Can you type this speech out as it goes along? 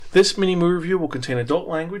This mini-movie review will contain adult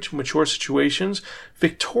language, mature situations,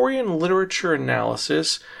 Victorian literature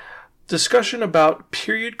analysis, discussion about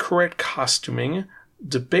period-correct costuming,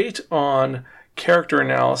 debate on character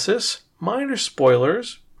analysis, minor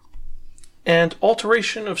spoilers, and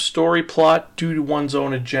alteration of story plot due to one's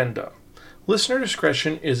own agenda. Listener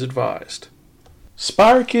discretion is advised.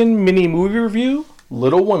 Sparkin mini-movie review,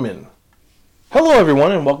 Little Women. Hello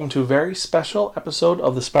everyone, and welcome to a very special episode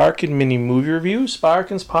of the Sparkin Mini Movie Review,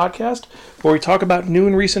 Sparkin's podcast, where we talk about new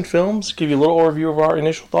and recent films, give you a little overview of our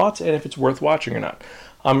initial thoughts, and if it's worth watching or not.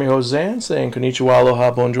 I'm your host, Zan, saying konnichiwa,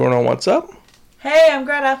 aloha, buongiorno, what's up? Hey, I'm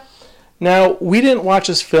Greta. Now, we didn't watch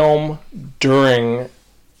this film during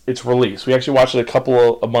its release. We actually watched it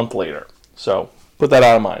a month later. So, put that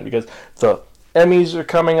out of mind, because the Emmys are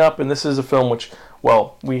coming up, and this is a film which,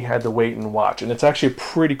 well, we had to wait and watch. And it's actually a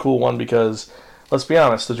pretty cool one because, let's be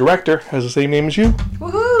honest, the director has the same name as you.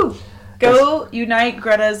 Woohoo! Go unite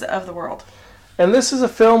Gretas of the world. And this is a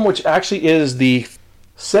film which actually is the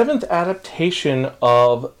 7th adaptation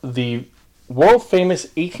of the world-famous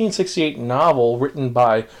 1868 novel written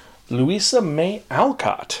by Louisa May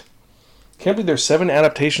Alcott. Can't believe there's 7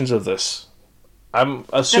 adaptations of this. I'm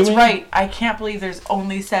assuming... That's right. I can't believe there's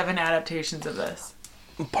only 7 adaptations of this.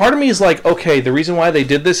 Part of me is like, okay, the reason why they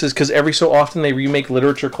did this is because every so often they remake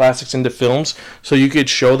literature classics into films so you could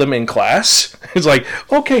show them in class. It's like,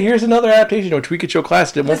 okay, here's another adaptation which we could show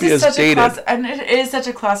class. It won't be as dated. And it is such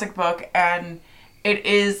a classic book, and it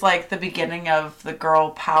is like the beginning of the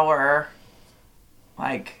girl power,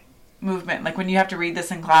 like, movement. Like, when you have to read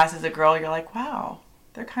this in class as a girl, you're like, wow,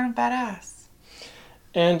 they're kind of badass.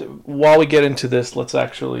 And while we get into this, let's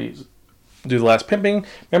actually do the last pimping.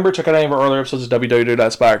 Remember, check out any of our earlier episodes at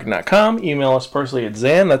www.sparkin.com. Email us personally at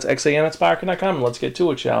Zan, that's XAN at sparkin.com, and let's get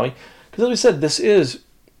to it, shall we? Because as we said, this is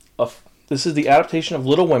the adaptation of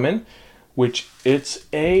Little Women, which it's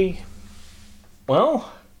based on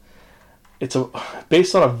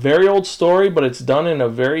a very old story, but it's done in a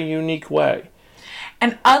very unique way.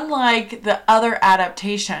 And unlike the other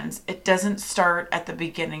adaptations, it doesn't start at the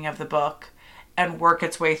beginning of the book and work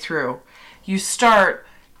its way through. You start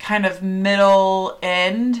kind of middle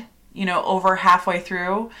end, over halfway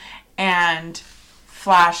through, and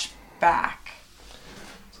flash back,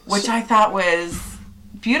 which I thought was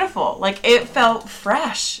beautiful. Like, it felt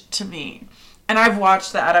fresh to me. And I've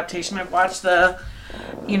watched the adaptation. I've watched the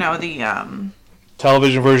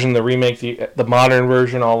television version, the remake, the modern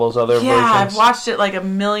version, all those other versions. Yeah, I've watched it like a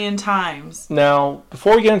million times. Now,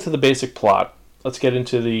 before we get into the basic plot, let's get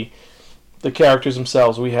into the characters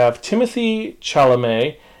themselves. We have Timothy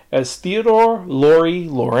Chalamet as Theodore Laurie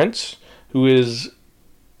Lawrence, who is...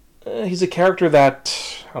 he's a character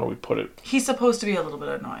that... how do we put it? He's supposed to be a little bit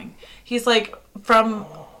annoying. He's like from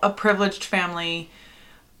a privileged family,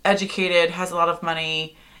 educated, has a lot of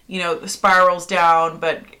money, spirals down,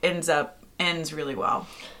 but ends really well.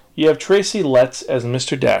 You have Tracy Letts as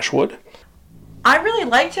Mr. Dashwood. I really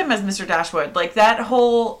liked him as Mr. Dashwood. Like, that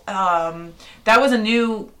whole... that was a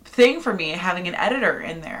new thing for me, having an editor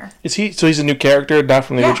in there. Is he? So he's a new character, not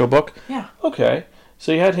from the original book? Yeah. Okay.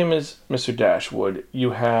 So you had him as Mr. Dashwood.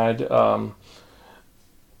 You had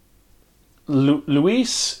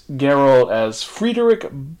Luis Guerrero as Friedrich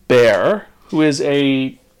Bear, who is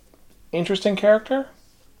a interesting character.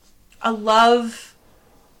 A love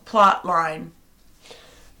plot line.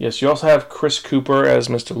 Yes, you also have Chris Cooper as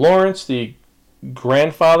Mr. Lawrence, the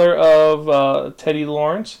grandfather of Teddy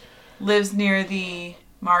Lawrence. Lives near the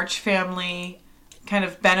March family, kind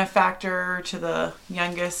of benefactor to the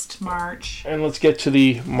youngest March. And let's get to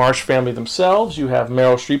the March family themselves. You have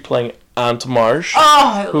Meryl Streep playing Aunt March. Oh,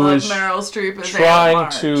 I love Meryl Streep as trying Aunt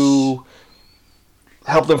March. to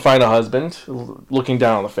help them find a husband, looking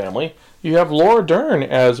down on the family. You have Laura Dern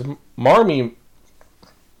as Marmee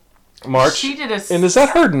March. She did and is that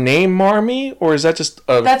her name, Marmee, or is that just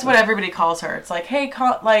That's what everybody calls her. It's like, hey,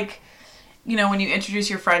 when you introduce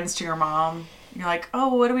your friends to your mom, you're like,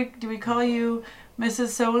 oh, what do we call you, Mrs.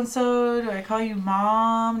 So-and-so? Do I call you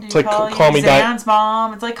Mom? Do you call you Zan's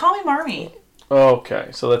mom? It's like, call me Marmee. Okay,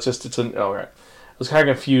 so that's just, right. I was kind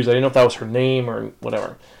of confused. I didn't know if that was her name or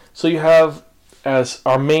whatever. So you have, as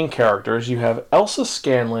our main characters, you have Elsa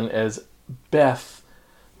Scanlon as Beth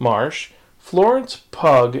Marsh, Florence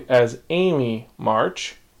Pugh as Amy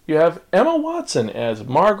March, you have Emma Watson as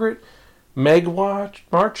Margaret Meg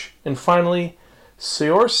March, and finally,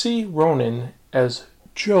 Saoirse Ronan as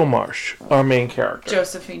Jo March, our main character.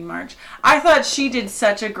 Josephine March. I thought she did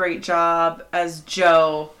such a great job as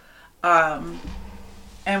Jo. And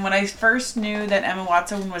when I first knew that Emma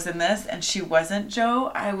Watson was in this and she wasn't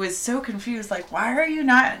Jo, I was so confused. Like, why are you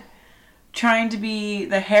not trying to be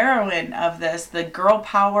the heroine of this, the girl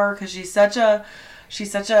power, because she's such a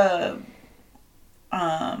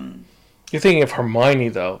You're thinking of Hermione,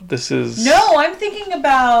 though. This is... No, I'm thinking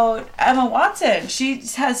about Emma Watson. She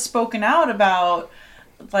has spoken out about,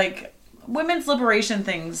 like, women's liberation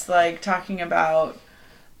things, like talking about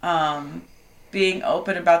being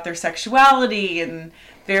open about their sexuality and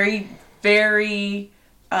very, very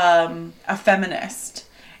a feminist.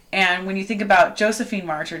 And when you think about Josephine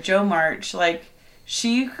March or Jo March, like,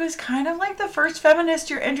 she was kind of like the first feminist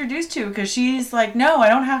you're introduced to, because she's like, no, I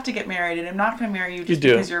don't have to get married, and I'm not going to marry you just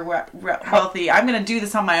because you're wealthy. I'm going to do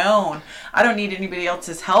this on my own. I don't need anybody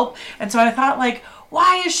else's help. And so I thought, like,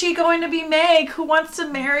 why is she going to be Meg, who wants to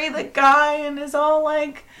marry the guy and is all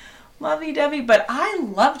like lovey-dovey? But I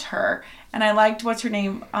loved her, and I liked, what's her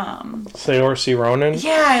name? Saoirse Ronan.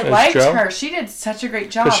 Yeah, I liked her. She did such a great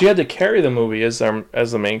job. But she had to carry the movie as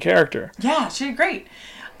the main character. Yeah, she did great.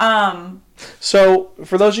 So,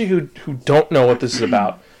 for those of you who don't know what this is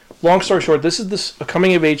about, long story short, this is a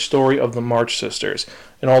coming-of-age story of the March sisters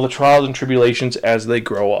and all the trials and tribulations as they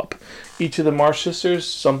grow up. Each of the March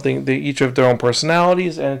sisters, they each have their own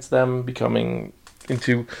personalities, and it's them becoming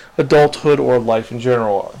into adulthood or life in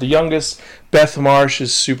general. The youngest, Beth Marsh,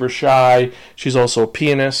 is super shy. She's also a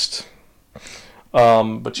pianist.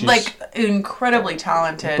 But she's like incredibly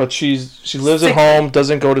talented. But she lives at home,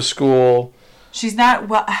 doesn't go to school. She's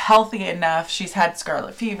not healthy enough. She's had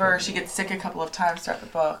scarlet fever. She gets sick a couple of times throughout the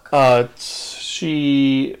book. And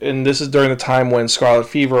this is during the time when scarlet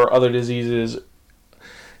fever or other diseases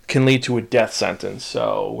can lead to a death sentence.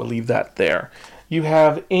 So we'll leave that there. You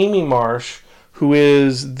have Amy Marsh, who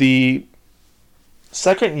is the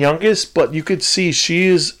second youngest, but you could see she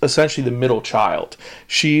is essentially the middle child.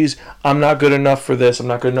 I'm not good enough for this, I'm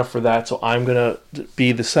not good enough for that, so I'm going to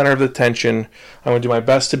be the center of the attention. I'm going to do my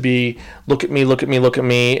best to be, look at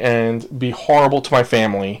me, and be horrible to my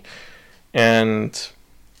family. And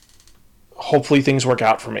hopefully things work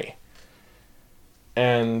out for me.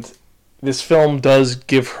 And this film does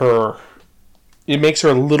give her, it makes her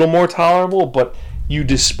a little more tolerable, but you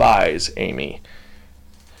despise Amy.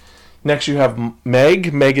 Next, you have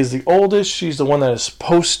Meg. Meg is the oldest. She's the one that is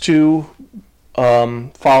supposed to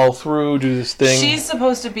follow through, do this thing.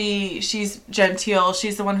 She's genteel.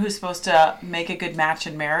 She's the one who's supposed to make a good match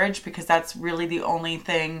in marriage, because that's really the only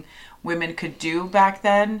thing women could do back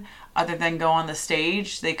then, other than go on the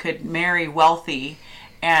stage. They could marry wealthy,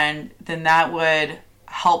 and then that would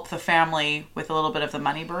help the family with a little bit of the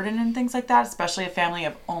money burden and things like that, especially a family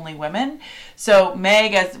of only women. So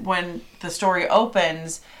Meg, when the story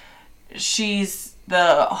opens, she's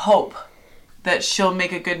the hope that she'll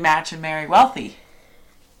make a good match and marry wealthy.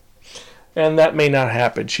 And that may not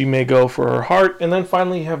happen. She may go for her heart. And then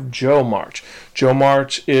finally you have Jo March. Jo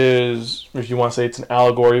March is, if you want to say it's an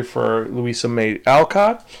allegory for Louisa May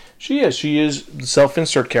Alcott, she is the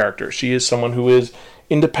self-insert character. She is someone who is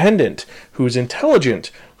independent, who is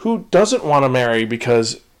intelligent, who doesn't want to marry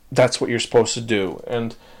because that's what you're supposed to do,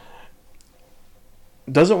 and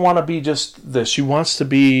doesn't want to be just this. She wants to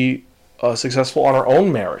be successful on her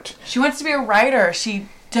own merit. She wants to be a writer. She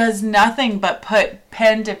does nothing but put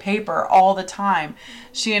pen to paper all the time.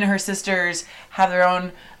 She and her sisters have their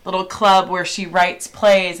own little club where she writes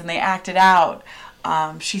plays and they act it out.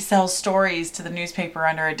 She sells stories to the newspaper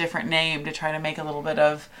under a different name to try to make a little bit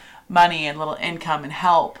of money and little income and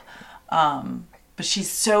help. But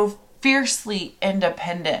she's so fiercely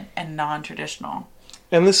independent and non-traditional.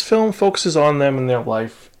 And this film focuses on them and their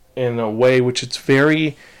life in a way which it's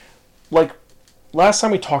very... Like, last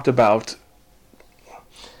time we talked about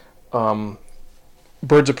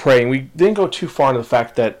Birds of Prey, and we didn't go too far into the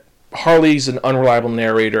fact that Harley's an unreliable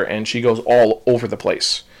narrator and she goes all over the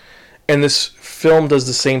place. And this film does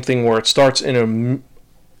the same thing, where it starts in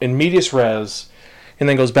medias res and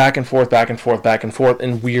then goes back and forth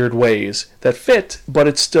in weird ways that fit, but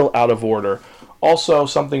it's still out of order. Also,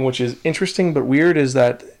 something which is interesting but weird is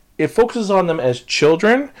that it focuses on them as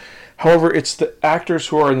children. However, it's the actors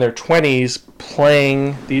who are in their 20s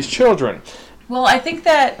playing these children. Well, I think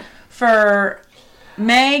that for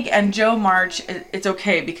Meg and Jo March, it's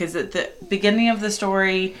okay, because at the beginning of the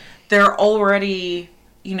story, they're already,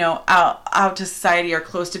 out to society or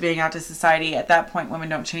close to being out to society. At that point, women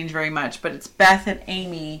don't change very much. But it's Beth and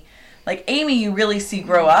Amy. Like, Amy, you really see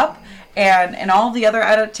grow up. And in all the other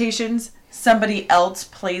adaptations, somebody else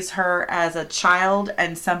plays her as a child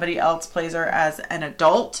and somebody else plays her as an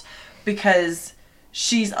adult, because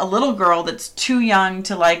she's a little girl that's too young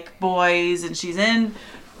to like boys, and she's in,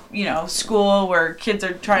 school where kids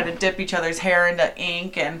are trying to dip each other's hair into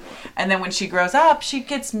ink, and then when she grows up, she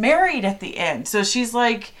gets married at the end. So she's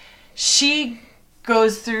like, she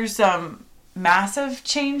goes through some massive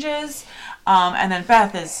changes, and then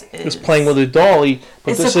Beth is playing with a dolly,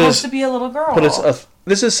 but it's this supposed is to be a little girl. but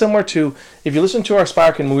this is similar to, if you listen to our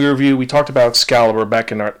Spider-Man movie review, we talked about Excalibur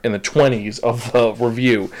back in the 20s of the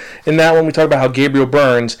review. In that one, we talked about how Gabriel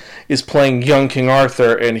Burns is playing young King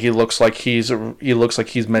Arthur, and he looks like he's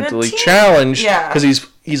mentally challenged because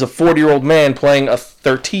he's a 40-year-old man playing a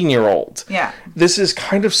 13-year-old. Yeah. This is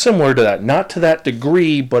kind of similar to that, not to that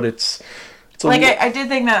degree, but it's I did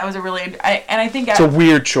think that was a really I think it's a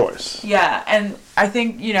weird choice. Yeah, and I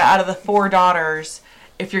think out of the 4 daughters,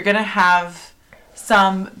 if you're gonna have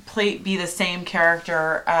some be the same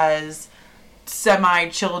character as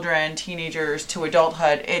semi-children, teenagers to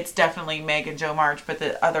adulthood, it's definitely Meg and Jo March, but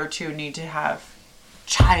the other 2 need to have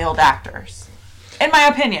child actors, in my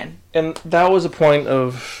opinion. And that was a point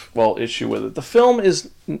of, issue with it. The film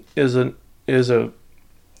is a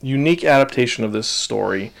unique adaptation of this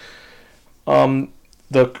story. I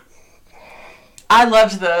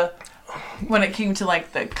loved when it came to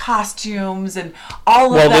the costumes and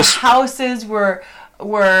all of the houses were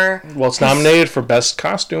it's nominated for best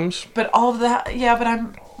costumes. But all of that,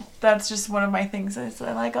 that's just one of my things. I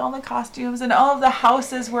like all the costumes, and all of the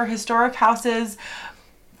houses were historic houses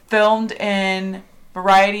filmed in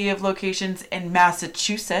variety of locations in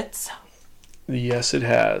Massachusetts. Yes, it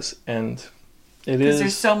has, and it is. Because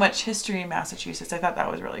there's so much history in Massachusetts. I thought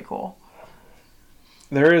that was really cool.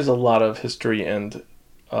 There is a lot of history in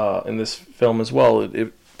this film as well.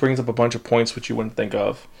 It brings up a bunch of points which you wouldn't think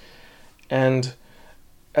of. And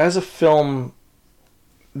as a film,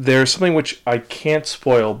 there's something which I can't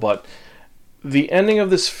spoil, but the ending of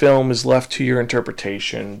this film is left to your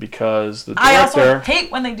interpretation because the director, I also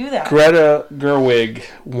hate when they do that. Greta Gerwig,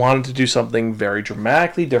 wanted to do something very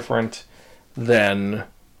dramatically different than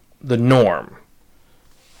the norm.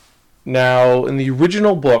 Now, in the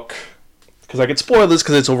original book, because I could spoil this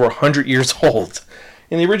because it's over 100 years old.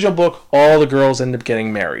 In the original book, all the girls end up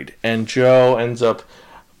getting married, and Jo ends up...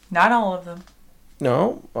 Not all of them.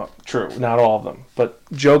 No, true, not all of them. But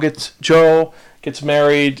Jo gets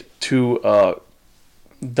married to a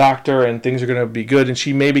doctor, and things are going to be good, and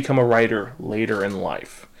she may become a writer later in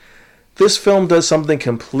life. This film does something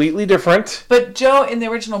completely different. But Jo, in the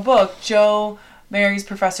original book, Jo marries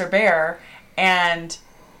Professor Bhaer, and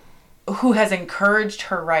who has encouraged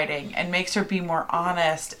her writing and makes her be more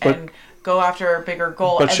honest and go after a bigger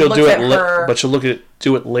goal. But and she'll do it. But she'll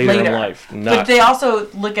do it later in life. But they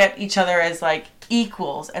also look at each other as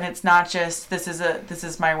equals, and it's not just this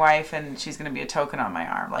is my wife and she's going to be a token on my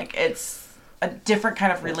arm. It's a different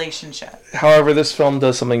kind of relationship. However, this film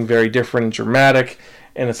does something very different and dramatic,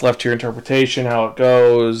 and it's left to your interpretation how it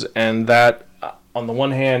goes. And that, on the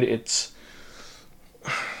one hand, it's...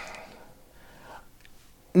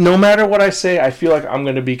 No matter what I say, I feel like I'm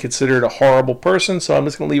going to be considered a horrible person, so I'm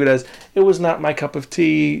just going to leave it as, it was not my cup of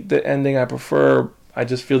tea, the ending I prefer. I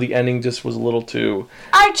just feel the ending just was a little too...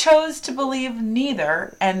 I chose to believe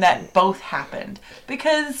neither, and that both happened,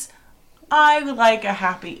 because I like a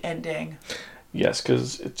happy ending. Yes,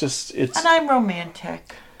 because it's... And I'm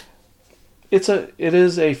romantic. It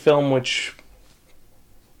is a film which...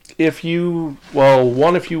 If you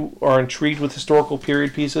are intrigued with historical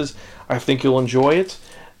period pieces, I think you'll enjoy it.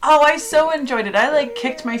 Oh, I so enjoyed it. I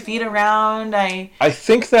kicked my feet around. I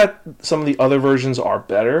think that some of the other versions are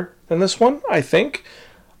better than this one. I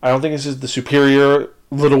don't think this is the superior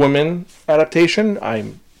Little Women adaptation.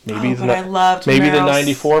 I loved maybe the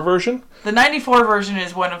 94 version. The 94 version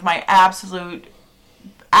is one of my absolute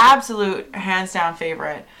hands down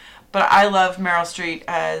favorite. But I love Meryl Streep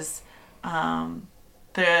as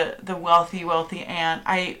the wealthy aunt.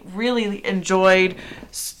 I really enjoyed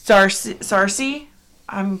Sarcy.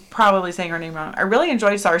 I'm probably saying her name wrong. I really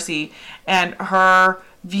enjoyed Sarcy and her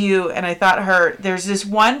view, and I thought there's this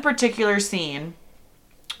one particular scene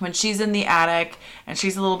when she's in the attic and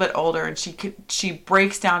she's a little bit older, and she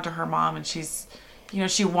breaks down to her mom, and she's,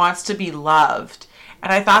 she wants to be loved.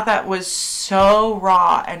 And I thought that was so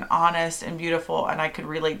raw and honest and beautiful, and I could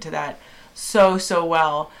relate to that so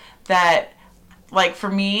well that, for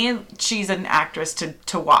me, she's an actress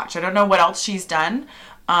to watch. I don't know what else she's done,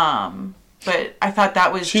 but I thought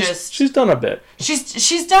that was she's done a bit.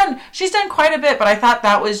 She's done quite a bit, but I thought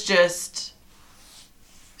that was just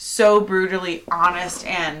so brutally honest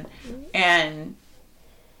and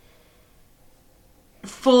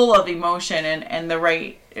full of emotion and the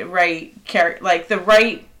right character, the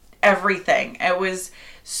right everything. It was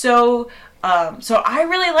so I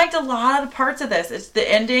really liked a lot of parts of this. It's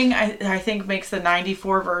the ending I think makes the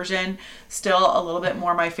 94 version still a little bit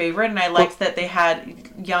more my favorite, and I liked that they had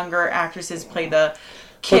younger actresses play the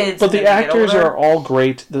kids. But the and then they get actors older. are all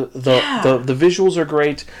great. The visuals are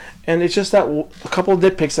great, and it's just that a couple of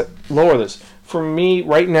nitpicks that lower this. For me,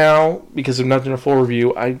 right now, because I'm not doing a full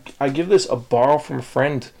review, I give this a borrow from a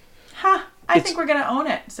friend. Huh. I think we're gonna own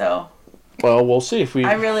it. So. Well, we'll see if we.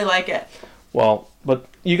 I really like it. Well, but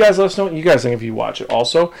you guys let us know what you guys think if you watch it.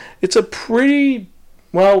 Also, it's a pretty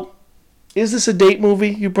well. Is this a date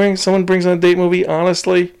movie? Someone brings on a date movie,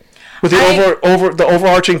 honestly, with the the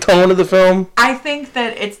overarching tone of the film. I think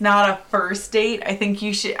that it's not a first date. I think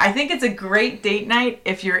it's a great date night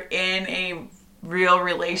if you're in a real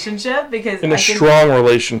relationship because In a strong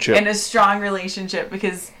relationship.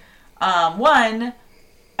 Because one,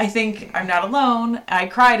 I think I'm not alone. I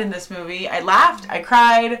cried in this movie. I laughed. I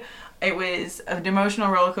cried. It was an emotional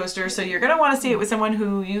roller coaster. So you're gonna want to see it with someone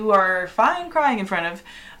who you are fine crying in front of.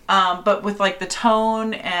 But with like the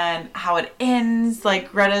tone and how it ends,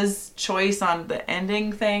 like Greta's choice on the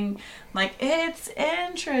ending thing, like it's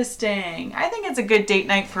interesting. I think it's a good date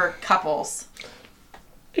night for couples.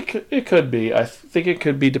 It could be. I think it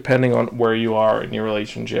could be depending on where you are in your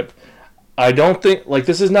relationship. I don't think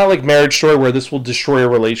this is not like Marriage Story where this will destroy a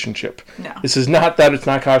relationship. No. This is not that. It's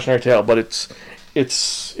not cautionary tale, but it's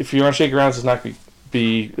if you're on shaky grounds, it's not going to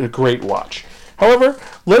be a great watch. However,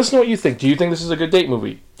 let us know what you think. Do you think this is a good date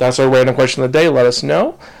movie? That's our random question of the day. Let us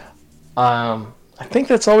know. I think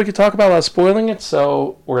that's all we could talk about without spoiling it,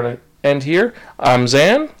 so we're going to end here. I'm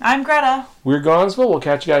Zan. I'm Greta. We're Gonzville. We'll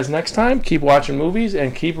catch you guys next time. Keep watching movies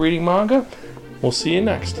and keep reading manga. We'll see you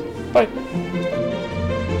next. Bye.